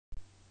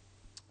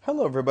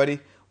Hello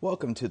everybody,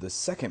 welcome to the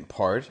second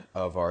part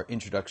of our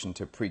Introduction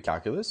to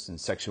Pre-Calculus in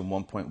section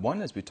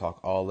 1.1 as we talk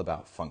all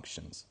about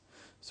functions.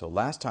 So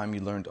last time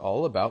you learned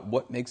all about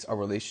what makes a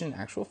relation an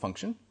actual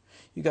function.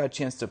 You got a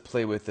chance to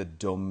play with the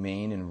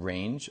domain and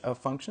range of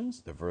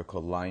functions, the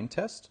vertical line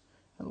test,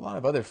 and a lot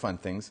of other fun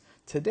things.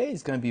 Today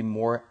is going to be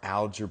more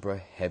algebra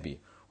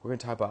heavy. We're going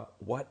to talk about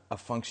what a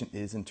function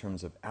is in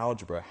terms of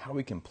algebra, how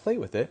we can play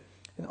with it,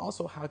 and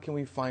also how can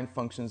we find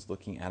functions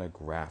looking at a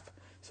graph.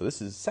 So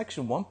this is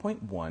section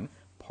 1.1,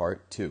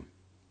 part 2.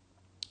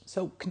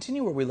 So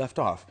continue where we left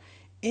off.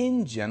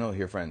 In general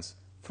here, friends,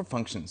 for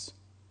functions,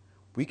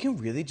 we can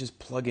really just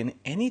plug in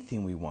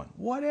anything we want,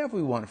 whatever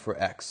we want for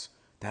x.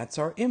 That's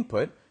our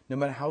input, no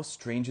matter how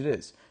strange it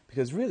is.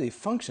 Because really,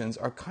 functions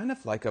are kind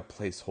of like a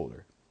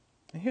placeholder.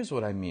 And here's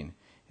what I mean.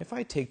 If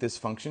I take this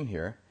function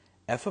here,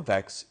 f of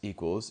x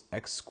equals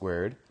x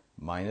squared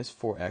minus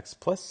 4x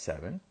plus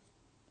 7,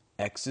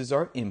 x is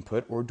our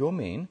input or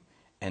domain,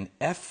 and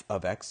f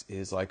of x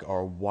is like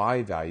our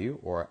y value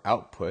or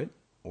output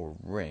or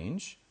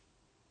range.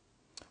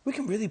 We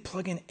can really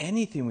plug in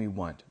anything we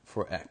want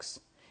for x.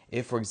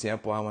 If, for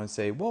example, I want to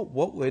say, well,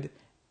 what would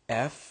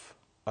f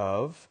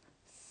of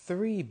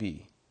 3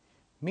 be?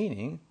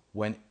 Meaning,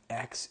 when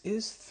x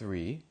is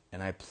 3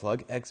 and I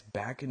plug x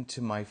back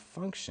into my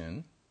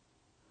function,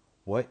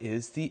 what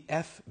is the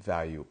f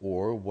value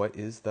or what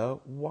is the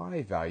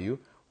y value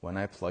when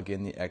I plug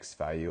in the x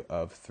value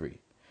of 3?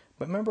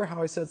 But remember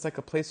how I said it's like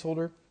a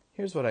placeholder?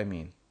 Here's what I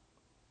mean.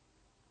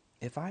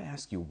 If I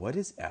ask you, what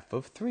is f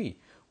of 3?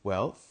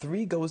 Well,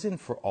 3 goes in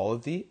for all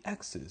of the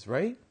x's,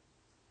 right?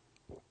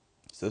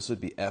 So this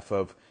would be f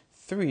of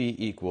 3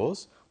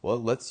 equals, well,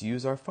 let's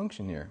use our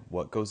function here.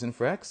 What goes in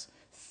for x?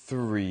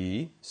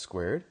 3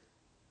 squared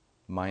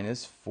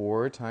minus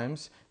 4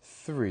 times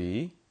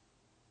 3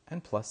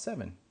 and plus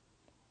 7.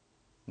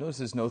 Notice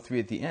there's no 3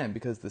 at the end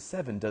because the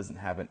 7 doesn't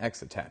have an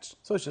x attached.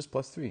 So it's just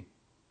plus 3.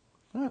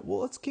 All right, well,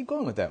 let's keep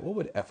going with that. What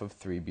would f of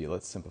 3 be?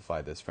 Let's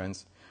simplify this,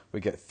 friends.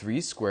 We get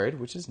 3 squared,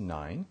 which is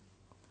 9,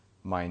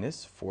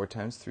 minus 4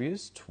 times 3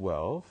 is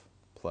 12,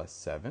 plus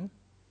 7.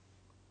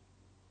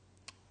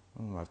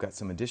 Oh, I've got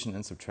some addition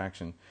and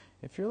subtraction.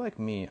 If you're like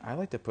me, I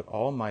like to put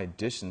all my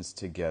additions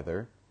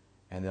together,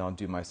 and then I'll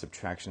do my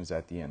subtractions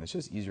at the end. It's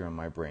just easier on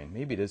my brain.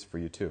 Maybe it is for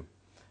you too.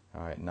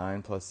 All right,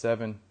 9 plus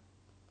 7,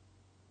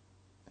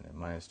 and then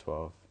minus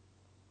 12.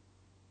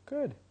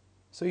 Good.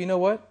 So you know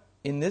what?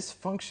 In this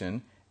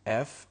function,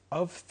 f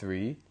of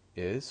 3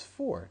 is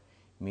 4,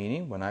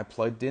 meaning when I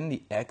plugged in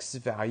the x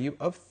value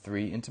of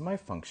 3 into my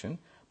function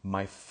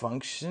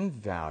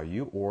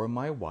value or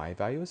my y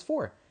value is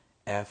 4.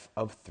 F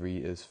of 3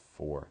 is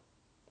 4.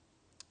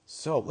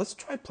 So let's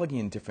try plugging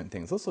in different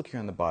things. Let's look here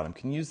on the bottom.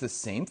 Can you use the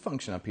same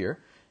function up here?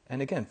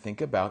 And again,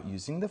 think about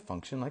using the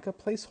function like a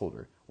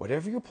placeholder.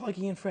 Whatever you're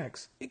plugging in for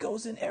x, it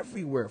goes in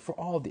everywhere for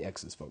all of the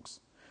x's,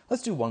 folks.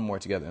 Let's do one more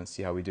together and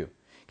see how we do.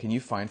 Can you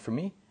find for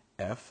me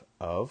f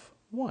of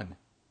 1?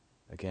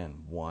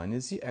 Again, 1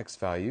 is the x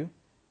value,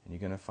 and you're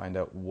going to find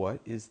out what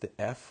is the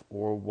f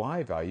or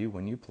y value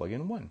when you plug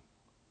in 1.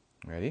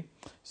 Ready?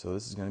 So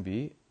this is going to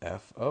be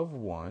f of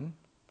 1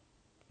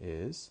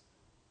 is,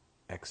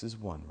 x is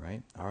 1,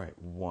 right? All right,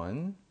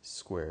 1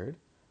 squared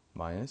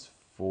minus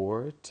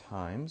 4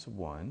 times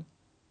 1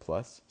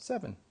 plus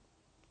 7.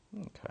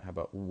 Okay, how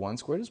about 1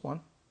 squared is 1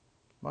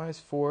 minus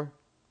 4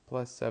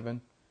 plus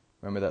 7.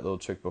 Remember that little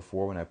trick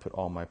before when I put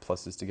all my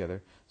pluses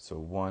together? So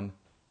 1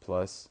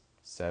 plus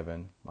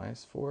 7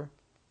 minus 4.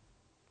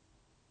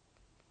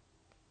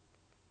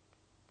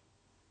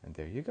 And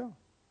there you go.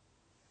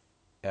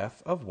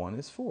 F of 1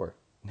 is 4.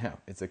 Now,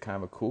 it's a kind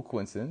of a cool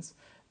coincidence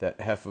that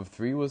f of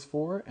 3 was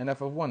 4 and f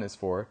of 1 is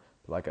 4.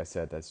 But like I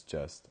said, that's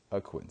just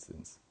a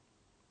coincidence.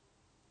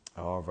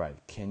 All right,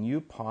 can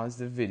you pause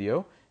the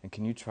video and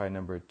can you try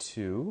number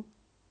 2?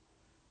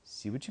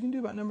 See what you can do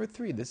about number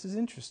 3. This is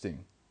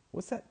interesting.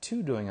 What's that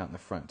 2 doing out in the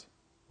front?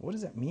 What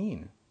does that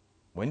mean?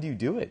 When do you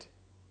do it?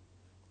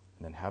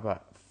 And then how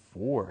about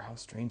 4? How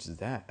strange is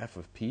that? F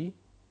of p?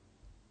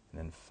 And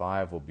then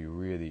 5 will be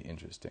really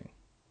interesting.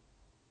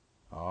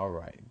 All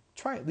right,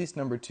 try at least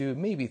number 2,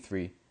 maybe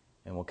 3,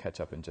 and we'll catch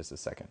up in just a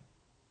second.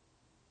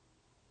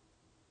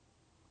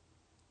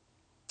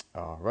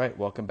 All right,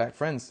 welcome back,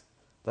 friends.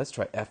 Let's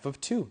try f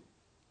of 2.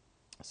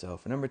 So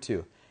for number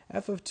 2,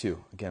 f of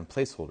 2, again,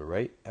 placeholder,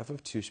 right? F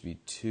of 2 should be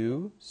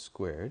 2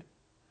 squared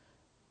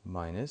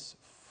minus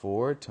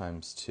 4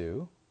 times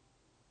 2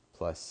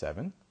 plus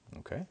 7.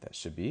 Okay, that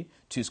should be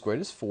 2 squared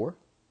is 4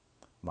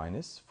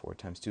 minus 4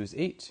 times 2 is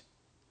 8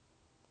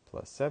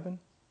 plus 7.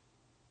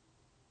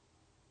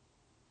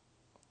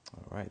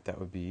 All right, that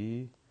would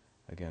be,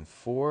 again,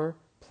 4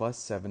 plus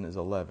 7 is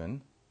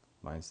 11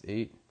 minus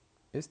 8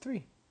 is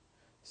 3.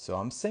 So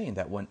I'm saying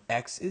that when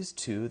x is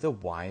 2, the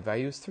y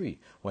value is 3.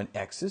 When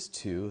x is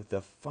 2,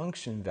 the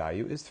function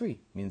value is 3.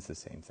 Means the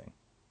same thing.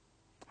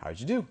 How'd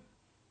you do?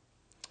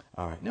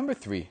 All right, number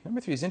 3. Number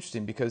 3 is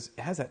interesting because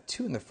it has that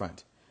 2 in the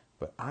front.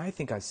 But I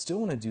think I still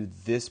want to do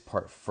this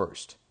part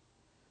first.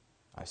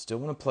 I still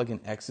want to plug in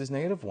x is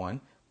negative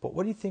 1, but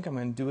what do you think I'm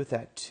going to do with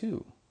that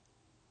 2?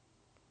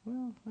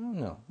 Well, I don't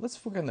know.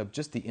 Let's work on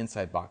just the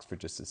inside box for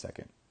just a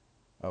second.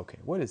 Okay,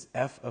 what is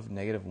f of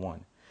negative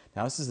 1?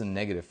 Now this is a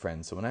negative,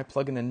 friend, so when I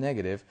plug in a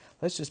negative,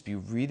 let's just be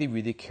really,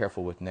 really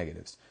careful with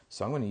negatives.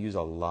 So I'm going to use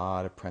a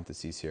lot of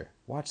parentheses here.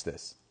 Watch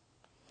this.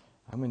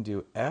 I'm going to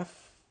do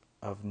f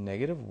of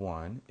negative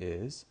 1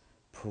 is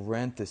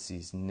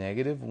parentheses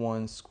negative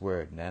 1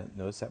 squared. Now,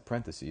 notice that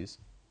parentheses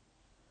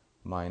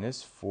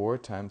minus 4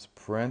 times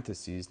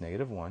parentheses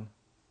negative 1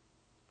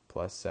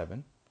 plus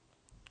 7.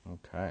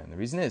 Okay, and the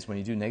reason is when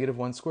you do negative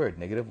 1 squared,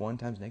 negative 1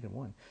 times negative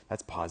 1,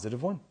 that's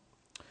positive 1.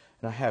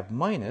 And I have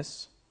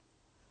minus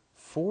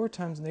 4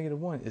 times negative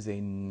 1 is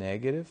a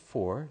negative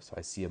 4, so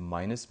I see a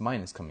minus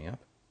minus coming up,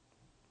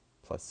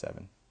 plus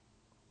 7.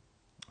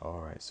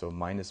 All right, so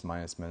minus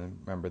minus,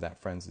 remember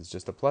that, friends, is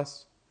just a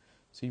plus.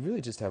 So you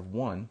really just have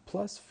 1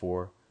 plus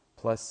 4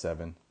 plus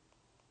 7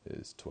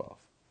 is 12.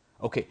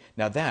 Okay,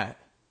 now that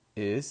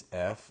is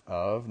f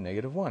of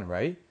negative 1,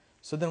 right?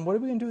 So then what are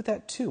we going to do with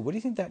that 2? What do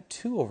you think that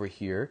 2 over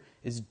here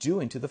is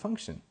doing to the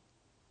function?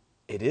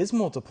 It is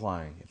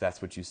multiplying, if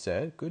that's what you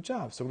said. Good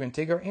job. So we're going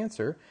to take our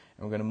answer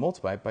and we're going to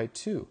multiply it by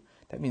 2.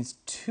 That means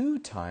 2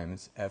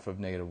 times f of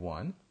negative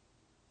 1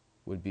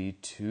 would be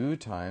 2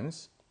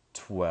 times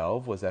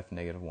 12 was f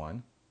negative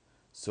 1.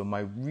 So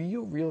my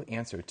real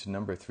answer to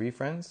number 3,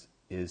 friends,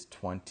 is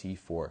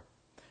 24.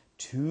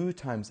 2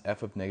 times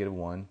f of negative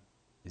 1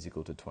 is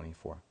equal to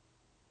 24.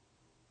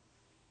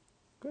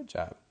 Good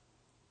job.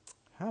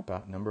 How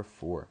about number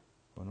 4?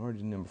 Well, in order to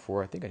do number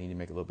 4, I think I need to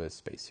make a little bit of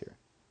space here.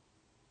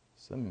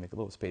 So let me make a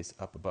little space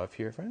up above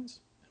here, friends,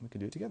 and we can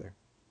do it together.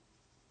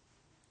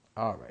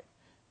 All right.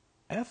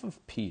 F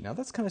of p. Now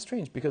that's kind of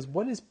strange because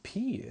what is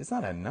p? It's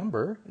not a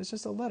number. It's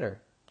just a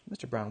letter.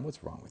 Mr. Brown,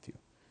 what's wrong with you?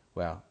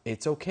 Well,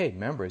 it's okay.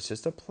 Remember, it's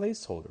just a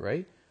placeholder,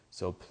 right?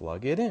 So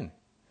plug it in.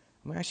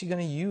 I'm actually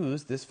going to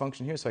use this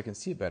function here so I can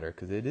see it better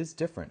because it is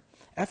different.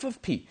 F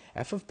of p.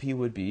 F of p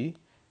would be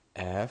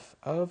f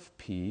of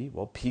p.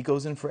 Well, p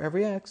goes in for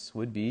every x.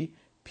 Would be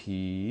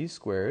p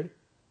squared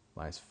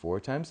minus 4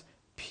 times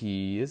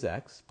p is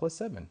x plus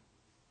 7.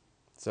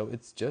 So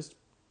it's just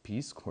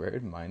p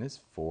squared minus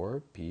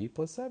 4p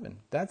plus 7.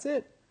 That's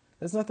it.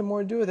 There's nothing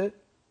more to do with it.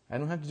 I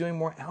don't have to do any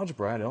more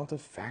algebra. I don't have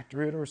to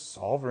factor it or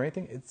solve or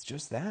anything. It's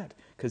just that.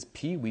 Because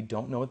p, we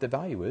don't know what the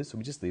value is, so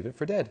we just leave it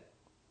for dead.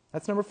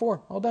 That's number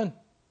 4. All done.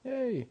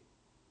 Yay.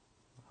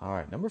 All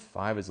right, number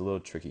 5 is a little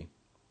tricky.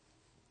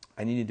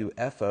 I need to do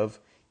f of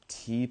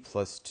t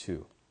plus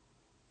 2.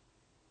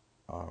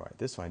 All right,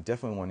 this one I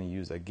definitely want to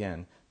use,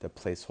 again, the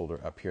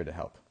placeholder up here to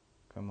help.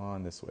 Come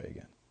on this way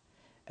again.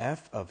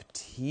 F of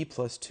t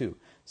plus 2.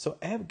 So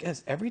I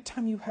guess every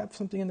time you have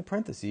something in the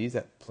parentheses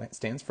that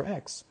stands for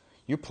x,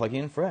 you're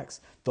plugging in for x.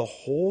 The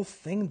whole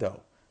thing,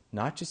 though,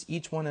 not just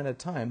each one at a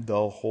time,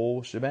 the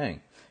whole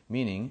shebang.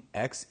 Meaning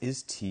x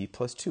is t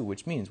plus 2,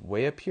 which means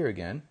way up here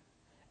again,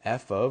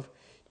 f of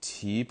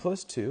t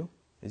plus 2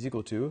 is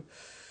equal to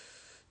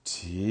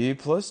t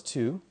plus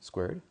 2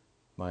 squared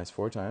minus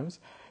 4 times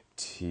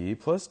t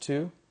plus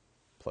 2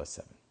 plus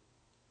 7.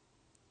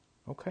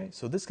 Okay,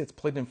 so this gets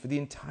plugged in for the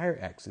entire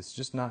x. It's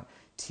just not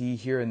t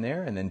here and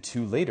there and then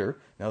 2 later.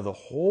 Now the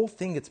whole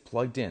thing gets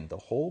plugged in, the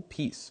whole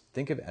piece.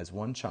 Think of it as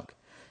one chunk.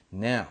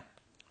 Now,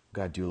 we've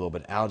got to do a little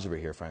bit of algebra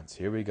here, friends.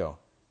 Here we go.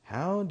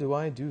 How do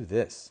I do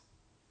this?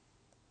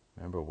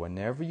 Remember,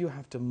 whenever you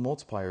have to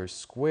multiply or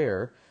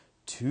square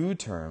 2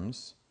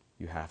 terms,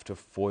 you have to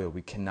FOIL.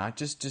 We cannot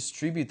just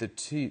distribute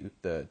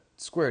the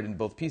squared in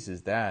both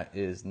pieces. That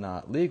is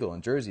not legal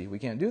in Jersey. We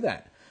can't do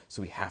that.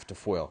 So we have to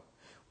FOIL,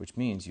 which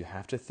means you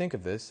have to think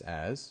of this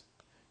as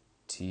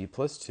t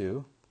plus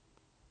 2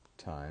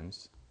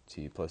 times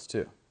t plus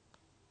 2.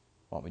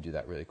 Why don't we do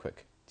that really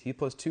quick? T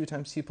plus 2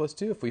 times t plus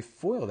 2. If we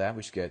FOIL that,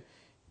 we should get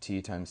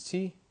t times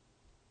t.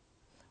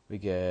 We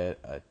get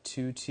a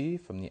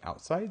 2t from the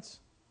outsides,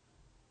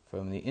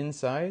 from the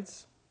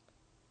insides,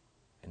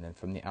 and then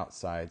from the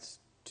outsides,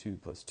 2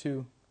 plus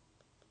 2,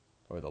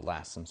 or the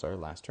last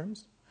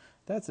terms.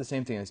 That's the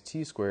same thing as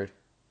t squared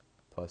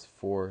plus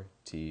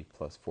 4t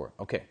plus 4.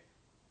 Okay.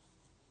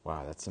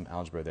 Wow, that's some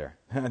algebra there.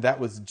 That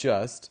was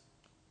just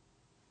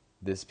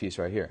this piece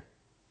right here.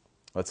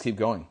 Let's keep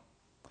going.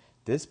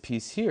 This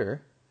piece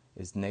here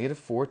is negative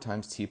 4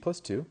 times t plus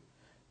 2.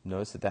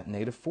 Notice that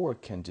negative 4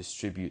 can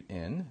distribute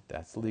in.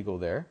 That's legal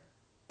there.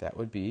 That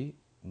would be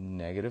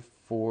negative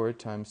 4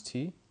 times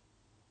t.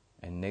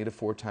 And negative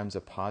 4 times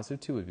a positive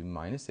 2 would be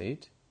minus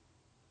 8.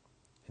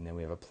 And then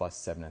we have a plus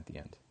 7 at the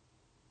end.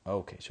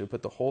 Okay, should we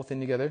put the whole thing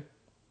together?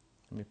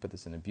 Let me put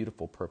this in a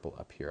beautiful purple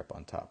up here, up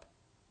on top.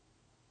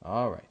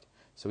 All right,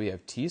 so we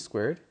have t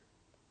squared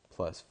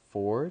plus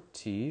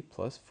 4t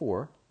plus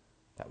 4.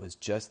 That was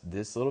just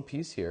this little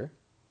piece here.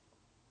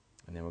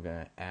 And then we're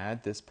going to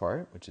add this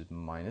part, which is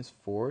minus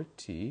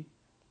 4t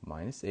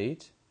minus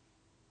 8.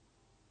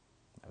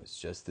 That was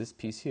just this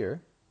piece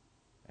here.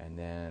 And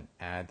then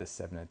add the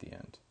 7 at the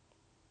end.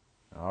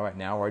 All right,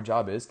 now our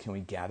job is, can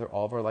we gather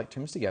all of our like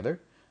terms together?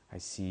 I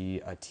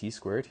see a t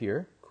squared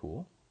here.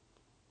 Cool.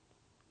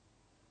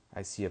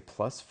 I see a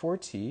plus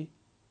 4t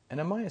and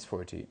a minus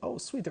 4t. Oh,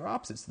 sweet, they're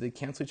opposites, so they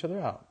cancel each other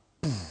out.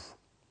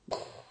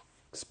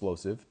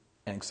 explosive,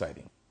 and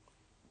exciting.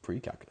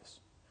 Pre-calculus.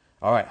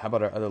 All right, how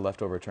about our other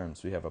leftover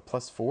terms? We have a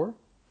plus 4,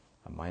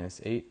 a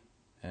minus 8,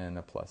 and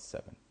a plus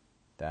 7.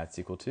 That's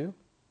equal to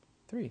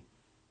 3.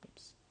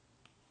 Oops.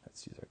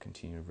 Let's use our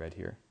continued red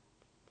here.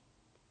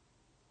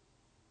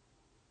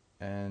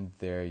 And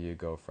there you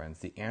go, friends.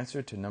 The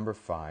answer to number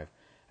 5,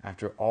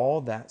 after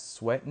all that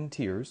sweat and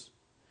tears,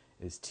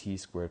 is t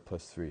squared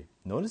plus 3.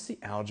 Notice the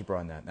algebra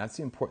on that. That's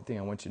the important thing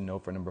I want you to know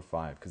for number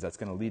 5, because that's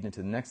going to lead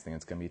into the next thing.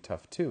 It's going to be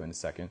tough too in a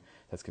second.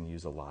 That's going to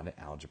use a lot of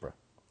algebra.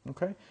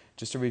 Okay?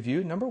 Just to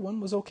review, number 1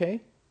 was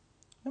okay.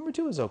 Number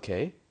 2 was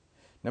okay.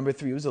 Number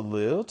 3 was a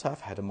little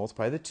tough. Had to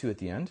multiply the 2 at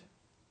the end.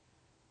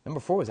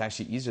 Number 4 was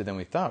actually easier than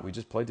we thought. We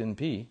just plugged in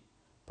p.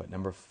 But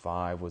number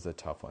 5 was a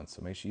tough one.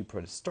 So make sure you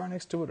put a star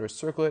next to it or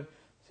circle it.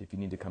 So if you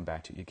need to come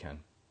back to it, you can.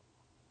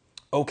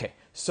 Okay,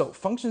 so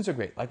functions are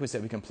great. Like we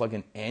said, we can plug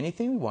in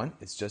anything we want.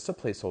 It's just a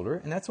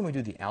placeholder, and that's when we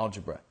do the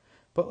algebra.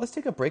 But let's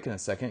take a break in a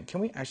second. Can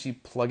we actually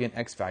plug in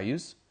x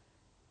values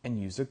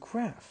and use a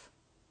graph?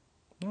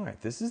 All right,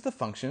 this is the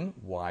function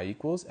y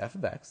equals f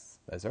of x.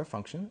 That's our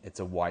function. It's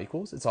a y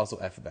equals. It's also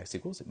f of x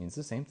equals. It means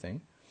the same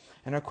thing.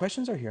 And our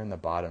questions are here on the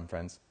bottom,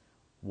 friends.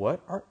 What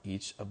are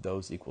each of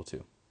those equal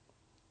to?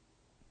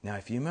 Now,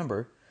 if you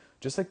remember,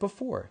 just like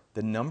before,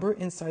 the number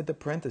inside the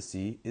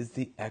parenthesis is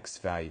the x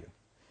value.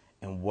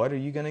 And what are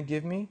you going to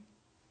give me?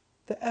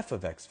 The f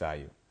of x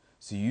value.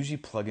 So you usually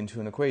plug into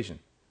an equation.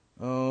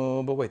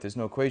 Oh, but wait, there's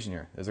no equation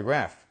here. There's a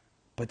graph.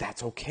 But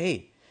that's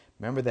okay.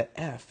 Remember that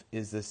f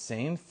is the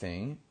same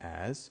thing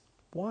as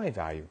y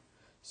value.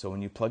 So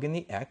when you plug in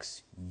the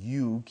x,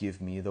 you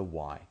give me the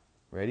y.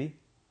 Ready?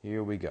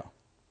 Here we go.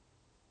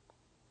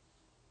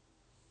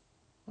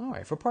 All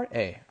right, for part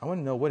A, I want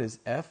to know what is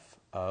f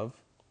of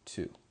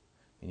 2.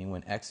 Meaning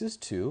when x is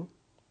 2,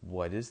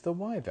 what is the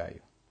y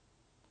value?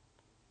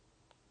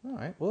 All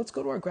right, well, let's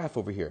go to our graph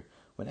over here.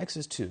 When x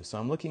is 2, so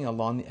I'm looking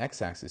along the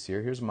x-axis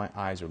here. Here's where my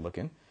eyes are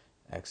looking.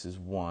 X is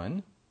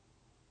 1,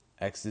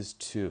 x is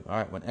 2. All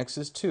right, when x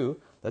is 2,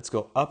 let's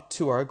go up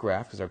to our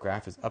graph, because our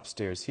graph is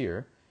upstairs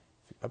here.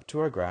 Up to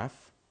our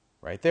graph,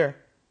 right there.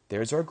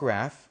 There's our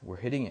graph. We're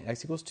hitting at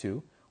x equals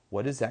 2.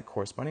 What is that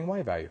corresponding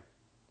y value?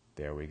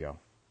 There we go.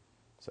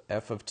 So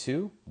f of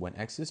 2, when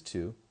x is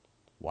 2,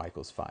 y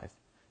equals 5.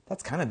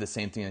 That's kind of the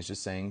same thing as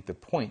just saying the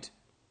point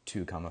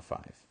 2 comma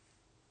 5.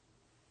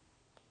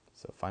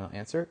 So final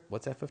answer,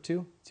 what's f of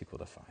 2? It's equal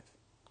to 5.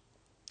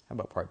 How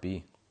about part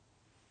B?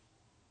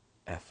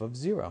 F of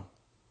 0.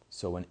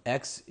 So when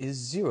x is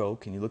 0,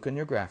 can you look on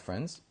your graph,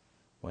 friends?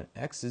 When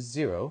x is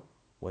 0,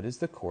 what is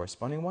the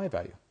corresponding y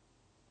value?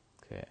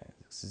 Okay,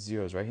 x is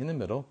 0 is right here in the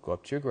middle. Go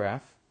up to your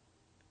graph.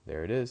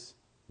 There it is.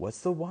 What's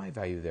the y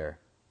value there?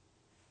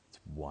 It's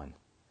 1.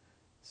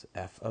 So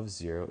f of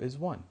 0 is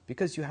 1,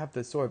 because you have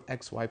the sort of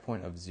xy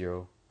point of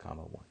 0,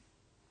 comma 1.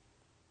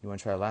 You want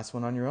to try the last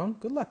one on your own?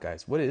 Good luck,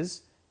 guys. What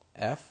is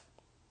f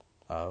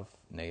of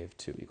negative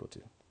 2 equal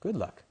to? Good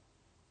luck.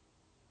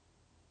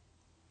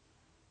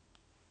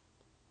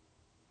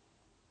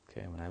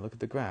 Okay, when I look at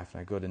the graph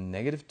and I go to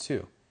negative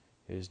 2,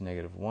 here's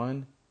negative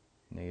 1,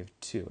 negative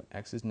 2.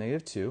 X is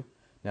negative 2.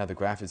 Now the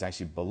graph is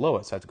actually below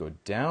it, so I have to go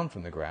down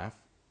from the graph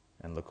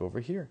and look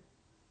over here.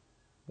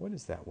 What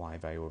is that y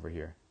value over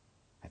here?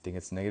 I think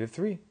it's negative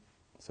 3.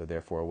 So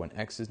therefore, when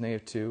x is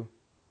negative 2,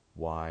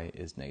 y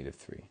is negative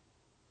 3.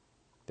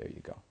 There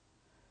you go.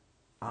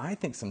 I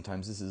think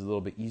sometimes this is a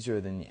little bit easier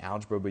than the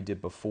algebra we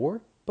did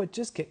before, but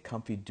just get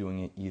comfy doing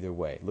it either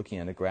way. Looking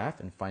at a graph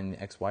and finding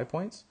the xy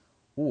points,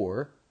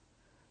 or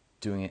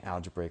doing it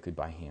algebraically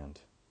by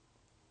hand.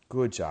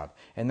 Good job.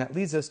 And that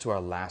leads us to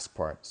our last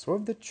part,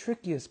 sort of the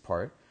trickiest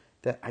part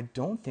that I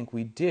don't think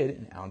we did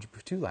in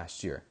Algebra 2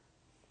 last year.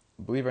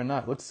 Believe it or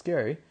not, it looks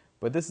scary,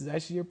 but this is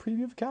actually a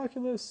preview of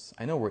calculus.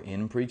 I know we're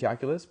in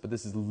pre-calculus, but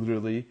this is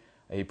literally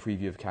a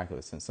preview of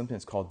calculus, and something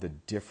that's called the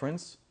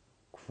difference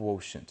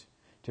quotient.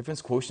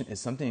 Difference quotient is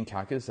something in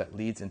calculus that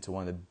leads into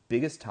one of the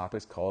biggest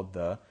topics called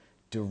the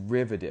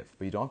derivative,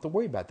 but you don't have to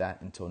worry about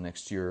that until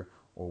next year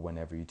or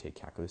whenever you take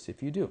calculus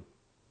if you do.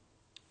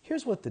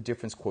 Here's what the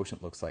difference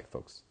quotient looks like,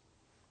 folks.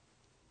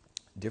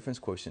 Difference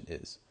quotient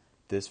is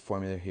this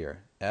formula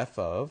here, f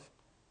of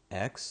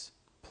x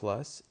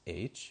plus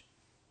h.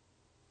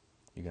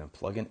 You're going to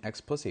plug in x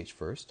plus h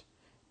first.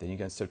 Then you're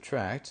going to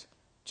subtract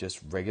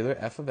just regular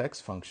f of x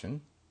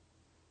function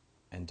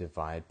and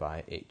divide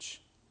by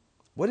h.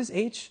 What is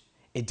h?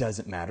 It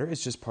doesn't matter.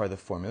 It's just part of the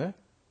formula.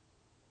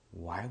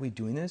 Why are we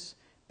doing this?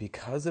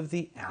 Because of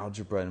the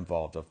algebra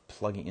involved of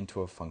plugging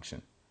into a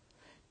function.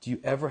 Do you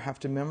ever have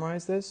to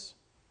memorize this?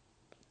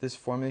 This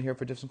formula here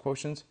for difference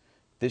quotients?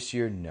 This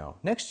year, no.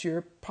 Next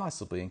year,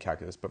 possibly in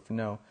calculus, but for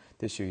no,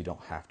 this year you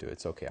don't have to.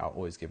 It's okay. I'll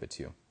always give it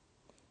to you.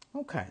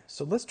 Okay,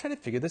 so let's try to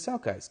figure this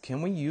out, guys.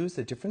 Can we use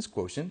the difference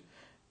quotient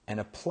and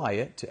apply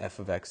it to f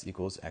of x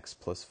equals x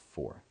plus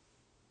 4?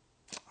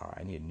 All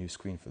right, I need a new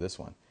screen for this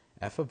one.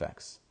 F of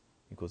x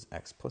equals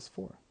x plus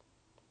 4.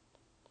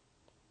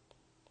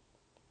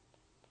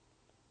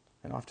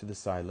 And off to the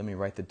side, let me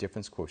write the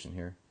difference quotient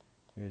here.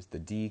 Here's the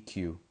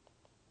dq.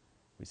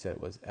 We said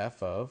it was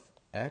f of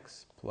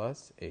x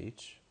plus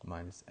h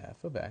minus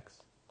f of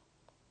x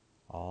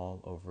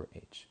all over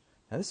h.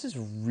 Now this is a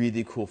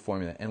really cool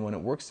formula, and when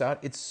it works out,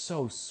 it's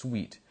so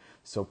sweet.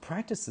 So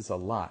practice this a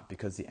lot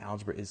because the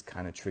algebra is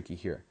kind of tricky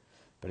here.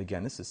 But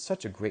again, this is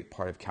such a great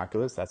part of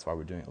calculus. That's why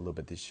we're doing it a little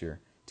bit this year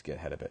to get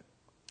ahead of it.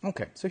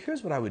 Okay, so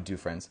here's what I would do,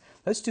 friends.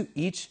 Let's do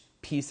each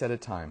piece at a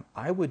time.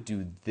 I would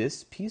do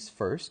this piece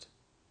first,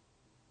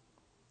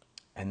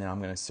 and then I'm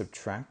going to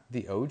subtract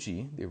the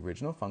OG, the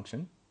original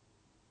function,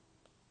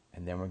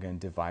 and then we're going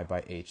to divide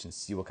by h and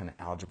see what kind of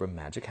algebra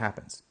magic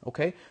happens.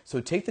 Okay, so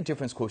take the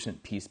difference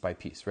quotient piece by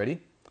piece. Ready?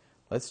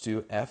 Let's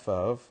do f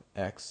of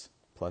x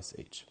plus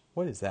h.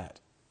 What is that?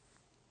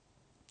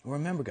 Well,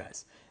 remember,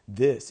 guys,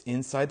 this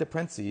inside the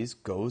parentheses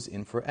goes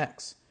in for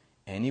x,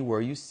 anywhere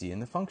you see in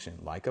the function,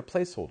 like a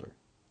placeholder.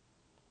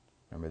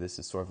 Remember, this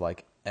is sort of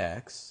like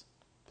x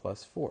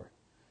plus 4.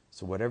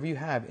 So whatever you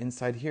have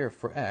inside here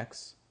for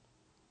x,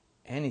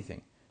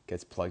 anything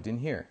gets plugged in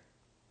here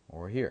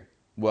or here.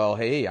 Well,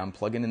 hey, I'm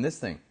plugging in this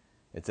thing.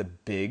 It's a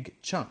big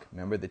chunk.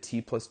 Remember the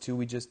t plus 2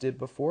 we just did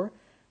before?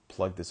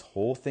 Plug this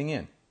whole thing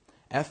in.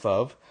 F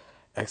of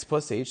x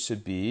plus h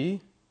should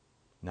be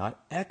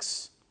not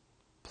x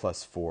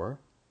plus 4,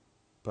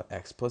 but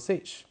x plus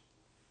h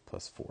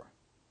plus 4.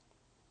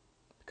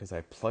 Because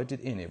I plugged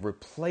it in. It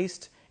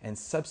replaced and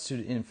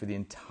substituted in for the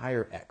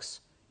entire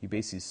x. You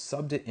basically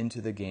subbed it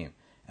into the game.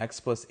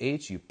 X plus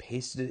h, you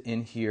pasted it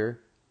in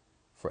here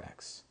for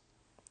x.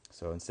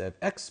 So instead of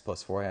x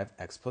plus 4, I have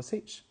x plus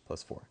h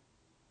plus 4.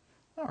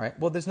 All right,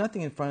 well, there's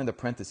nothing in front of the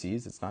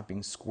parentheses. It's not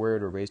being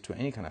squared or raised to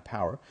any kind of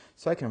power.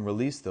 So I can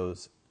release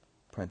those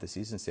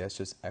parentheses and say that's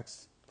just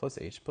x plus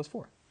h plus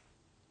 4.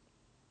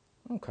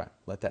 Okay,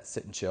 let that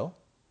sit and chill.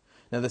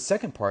 Now the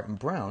second part in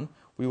brown,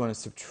 we want to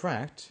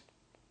subtract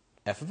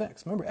f of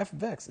x. Remember, f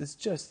of x is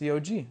just the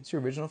OG. It's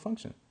your original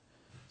function.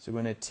 So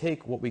we're going to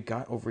take what we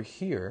got over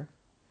here,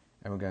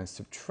 and we're going to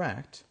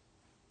subtract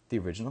the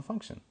original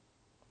function,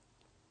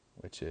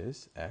 which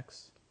is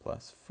x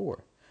plus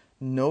 4.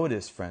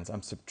 Notice, friends,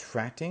 I'm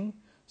subtracting,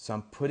 so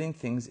I'm putting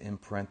things in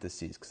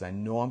parentheses because I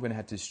know I'm going to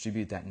have to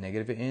distribute that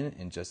negative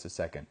in just a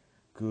second.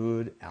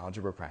 Good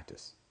algebra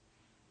practice.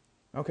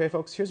 Okay,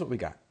 folks, here's what we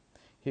got.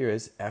 Here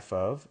is f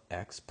of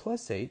x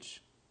plus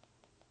h,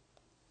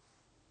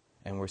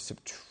 and we're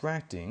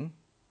subtracting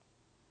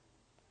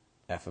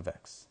f of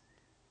x.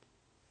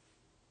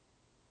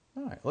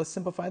 All right, let's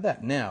simplify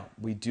that. Now,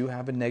 we do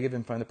have a negative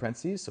in front of the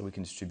parentheses, so we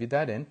can distribute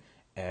that in.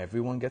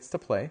 Everyone gets to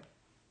play.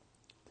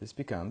 This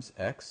becomes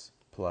x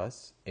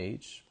plus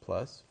h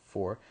plus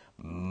 4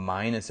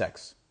 minus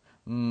x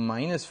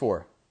minus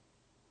 4.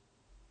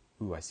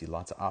 Ooh, I see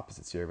lots of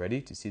opposites here. Ready?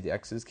 Do you see the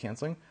x's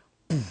canceling?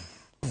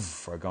 Poof,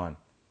 poof, are gone.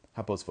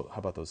 How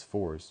about those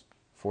 4s?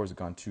 4s are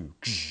gone too.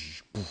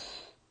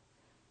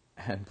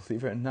 And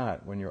believe it or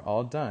not, when you're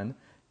all done,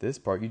 this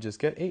part you just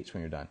get h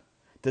when you're done.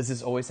 Does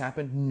this always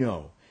happen?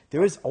 No.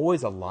 There is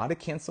always a lot of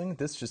canceling.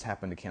 This just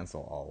happened to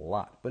cancel a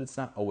lot, but it's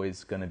not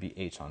always going to be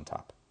h on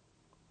top.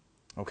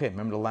 Okay,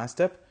 remember the last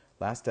step?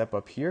 Last step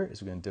up here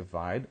is we're going to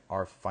divide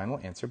our final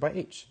answer by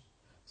h.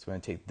 So we're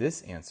going to take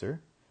this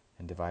answer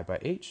and divide by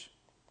h.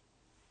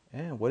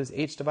 And what is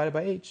h divided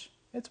by h?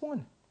 It's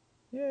 1.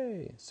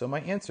 Yay! So my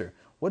answer,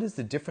 what is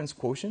the difference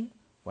quotient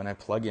when I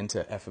plug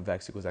into f of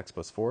x equals x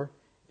plus 4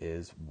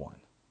 is 1.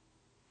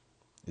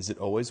 Is it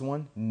always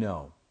 1?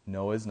 No.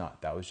 No, it's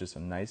not. That was just a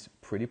nice,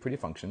 pretty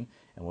function,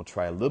 and we'll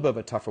try a little bit of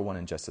a tougher one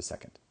in just a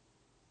second.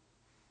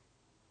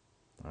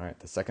 All right,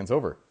 the second's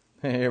over.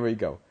 Here we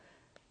go.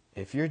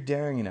 If you're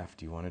daring enough,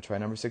 do you want to try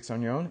number 6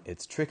 on your own?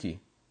 It's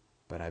tricky,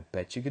 but I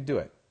bet you could do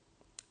it.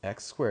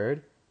 X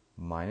squared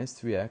minus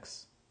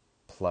 3x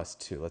plus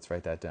 2. Let's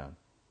write that down.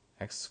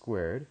 X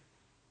squared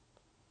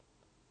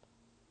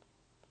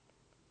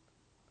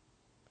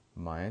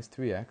minus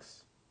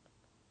 3x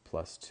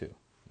plus 2. Let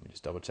me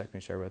just double check,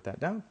 make sure I wrote that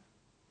down.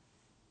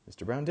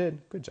 Mr. Brown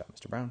did. Good job,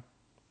 Mr. Brown.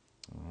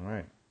 All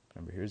right.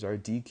 Remember, here's our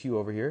DQ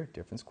over here,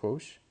 difference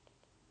quotient.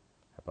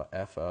 How about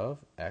f of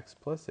x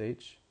plus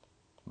h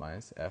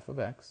minus f of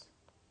x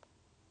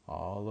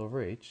all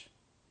over h.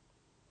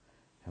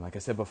 And like I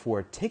said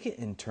before, take it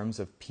in terms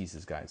of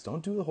pieces, guys.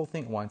 Don't do the whole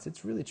thing at once.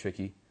 It's really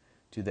tricky.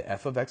 Do the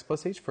f of x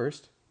plus h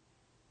first,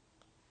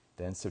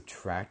 then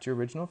subtract your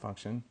original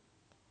function,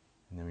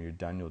 and then when you're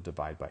done, you'll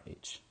divide by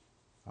h.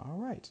 All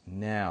right.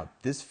 Now,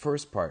 this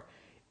first part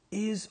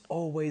is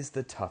always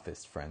the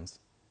toughest, friends.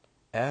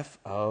 F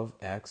of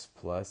x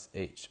plus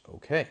h.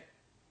 Okay.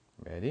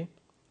 Ready?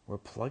 We're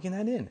plugging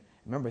that in.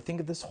 Remember, think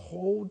of this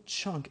whole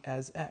chunk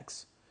as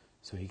x.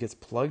 So he gets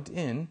plugged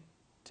in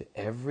to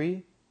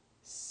every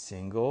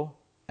single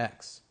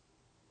x.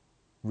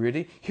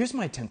 Ready? Here's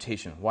my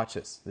temptation. Watch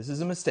this. This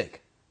is a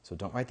mistake. So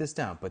don't write this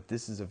down, but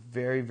this is a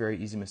very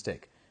easy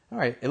mistake. All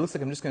right, it looks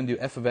like I'm just going to do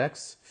f of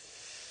x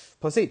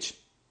plus h.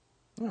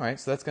 All right,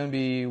 so that's going to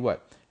be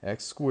what?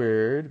 X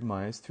squared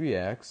minus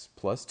 3x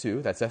plus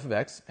 2. That's f of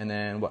x. And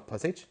then what?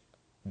 Plus h?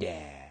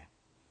 Yeah.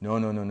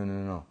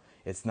 No.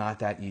 It's not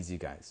that easy,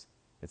 guys.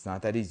 It's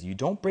not that easy. You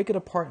don't break it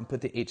apart and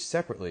put the h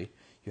separately.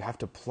 You have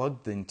to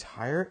plug the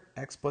entire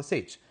x plus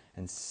h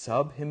and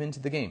sub him into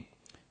the game.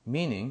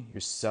 meaning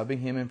you're subbing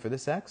him in for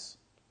this x.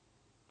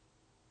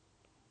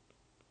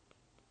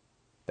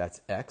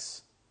 That's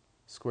x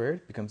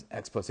squared becomes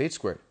x plus h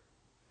squared.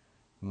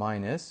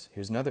 Minus,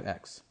 here's another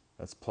x.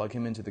 Let's plug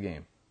him into the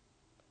game.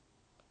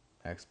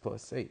 X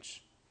plus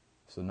h.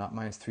 So not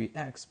minus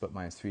 3x, but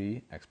minus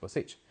 3x plus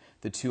h.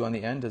 The 2 on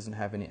the end doesn't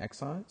have any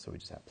x on it, so we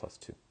just have plus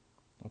 2.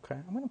 Okay,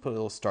 I'm going to put a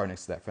little star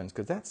next to that, friends,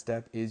 because that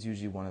step is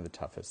usually one of the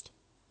toughest.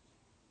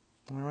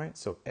 All right,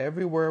 so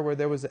everywhere where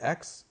there was an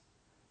x,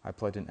 I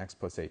plugged in x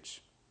plus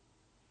h.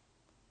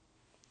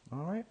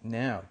 All right,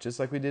 now, just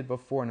like we did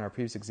before in our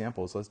previous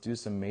examples, let's do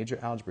some major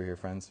algebra here,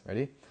 friends.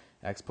 Ready?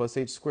 X plus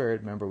h squared.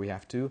 Remember, we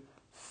have to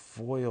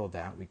FOIL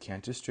that. We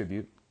can't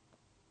distribute.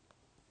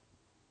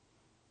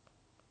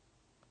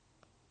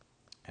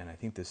 And I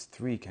think this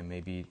 3 can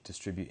maybe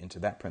distribute into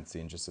that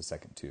parenthesis in just a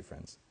second too,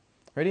 friends.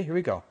 Ready? Here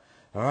we go.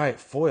 All right,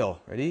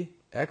 FOIL. Ready?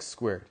 X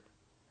squared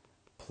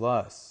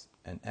plus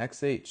an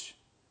xh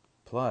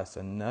plus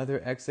another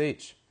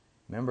xh.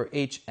 Remember,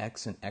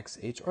 hx and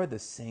xh are the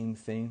same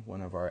thing,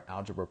 one of our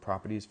algebra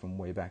properties from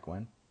way back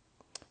when.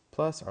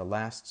 Plus our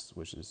last,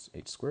 which is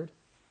h squared.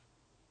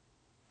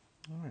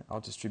 All right,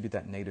 I'll distribute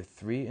that negative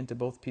 3 into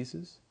both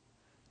pieces.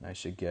 And I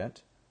should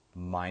get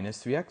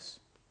minus 3x,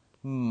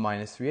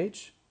 minus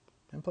 3h,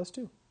 and plus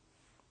 2.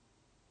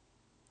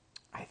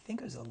 I think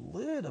there's a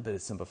little bit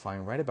of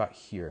simplifying right about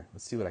here.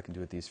 Let's see what I can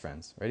do with these,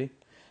 friends. Ready?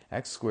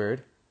 X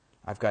squared.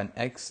 I've got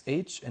an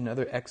xh,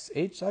 another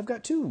xh, so I've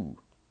got 2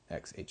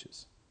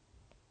 xh's.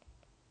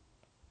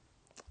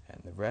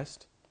 And the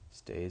rest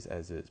stays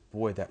as is.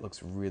 Boy, that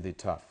looks really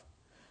tough.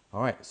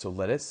 All right, so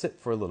let it sit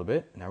for a little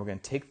bit. Now we're going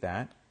to take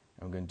that,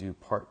 and we're going to do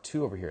part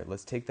 2 over here.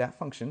 Let's take that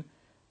function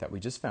that we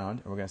just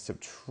found, and we're going to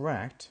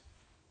subtract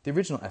the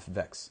original f of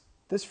x,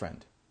 this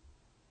friend.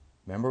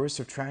 Remember, we're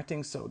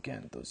subtracting, so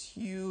again, those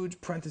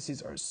huge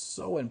parentheses are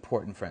so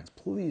important, friends.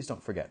 Please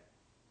don't forget.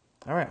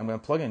 All right, I'm going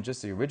to plug in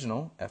just the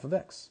original f of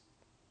x.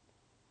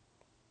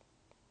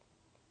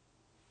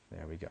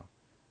 There we go.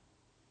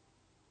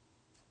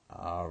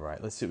 All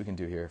right, let's see what we can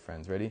do here,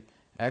 friends. Ready?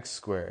 X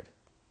squared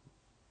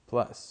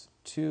plus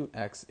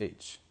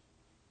 2xh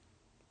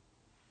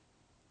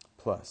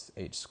plus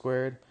h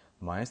squared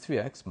minus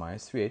 3x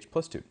minus 3h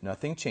plus 2.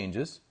 Nothing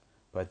changes,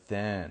 but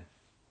then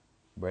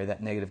where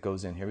that negative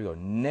goes in, here we go.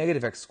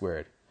 Negative x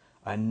squared.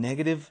 A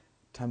negative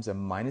times a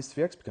minus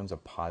 3x becomes a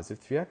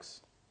positive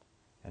 3x,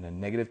 and a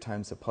negative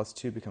times a plus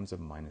 2 becomes a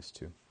minus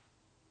 2.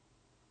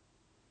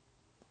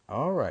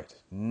 All right,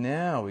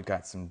 now we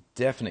got some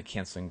definite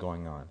canceling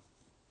going on.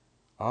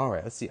 All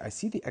right, let's see. I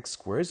see the x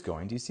squares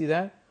going. Do you see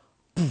that?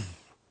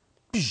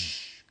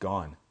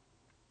 Gone.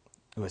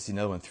 Oh, I see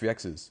another one,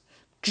 3x's.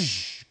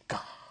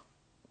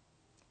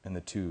 And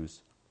the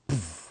 2's.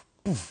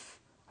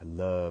 I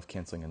love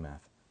canceling in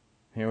math.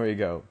 Here we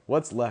go.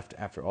 What's left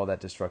after all that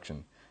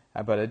destruction?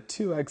 How about a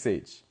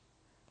 2xh?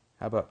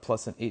 How about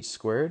plus an h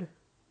squared?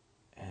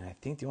 And I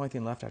think the only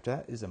thing left after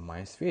that is a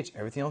minus 3h.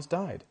 Everything else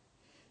died.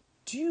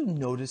 Do you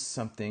notice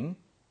something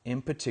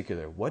in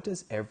particular? What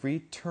does every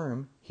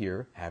term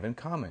here have in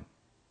common?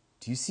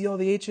 Do you see all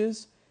the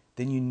h's?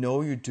 Then you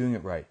know you're doing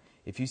it right.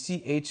 If you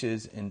see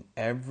h's in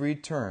every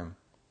term,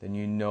 then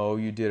you know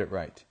you did it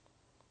right.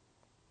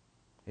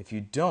 If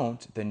you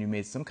don't, then you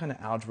made some kind of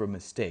algebra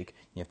mistake.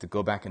 You have to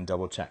go back and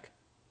double check,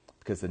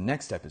 because the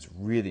next step is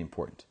really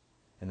important.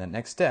 And the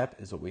next step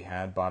is what we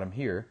had bottom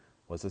here,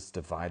 was let's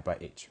divide by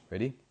h.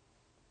 Ready?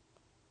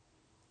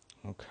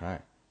 Okay.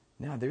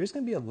 Now, there is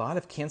going to be a lot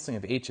of canceling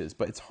of h's,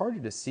 but it's harder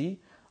to see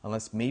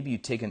unless maybe you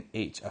take an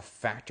h, a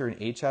factor in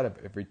h out of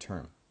every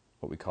term,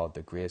 what we call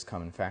the greatest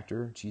common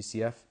factor,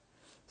 GCF.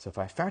 So if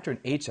I factor an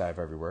h out of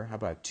everywhere, how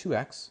about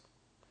 2x?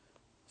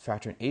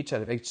 Factor an h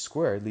out of h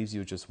squared leaves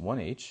you with just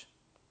 1h,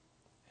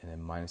 and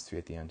then minus 3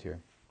 at the end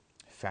here.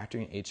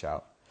 Factoring h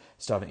out,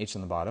 still have an h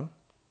on the bottom.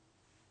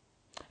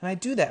 And I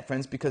do that,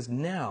 friends, because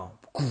now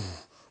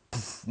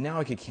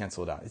I can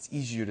cancel it out. It's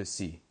easier to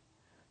see.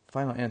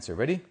 Final answer.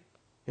 Ready?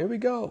 Here we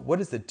go.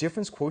 What is the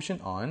difference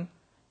quotient on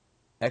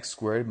x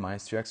squared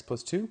minus 3x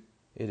plus 2?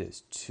 It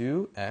is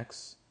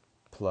 2x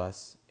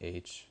plus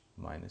h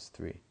minus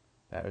 3.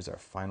 That is our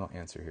final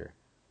answer here.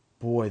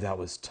 Boy, that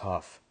was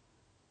tough.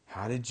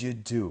 How did you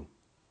do?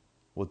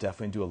 We'll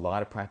definitely do a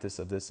lot of practice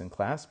of this in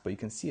class, but you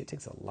can see it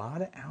takes a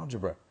lot of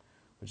algebra,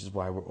 which is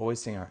why we're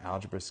always saying our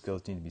algebra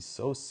skills need to be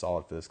so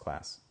solid for this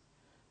class.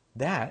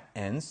 That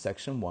ends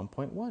section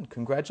 1.1.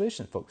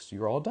 Congratulations, folks.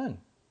 You're all done.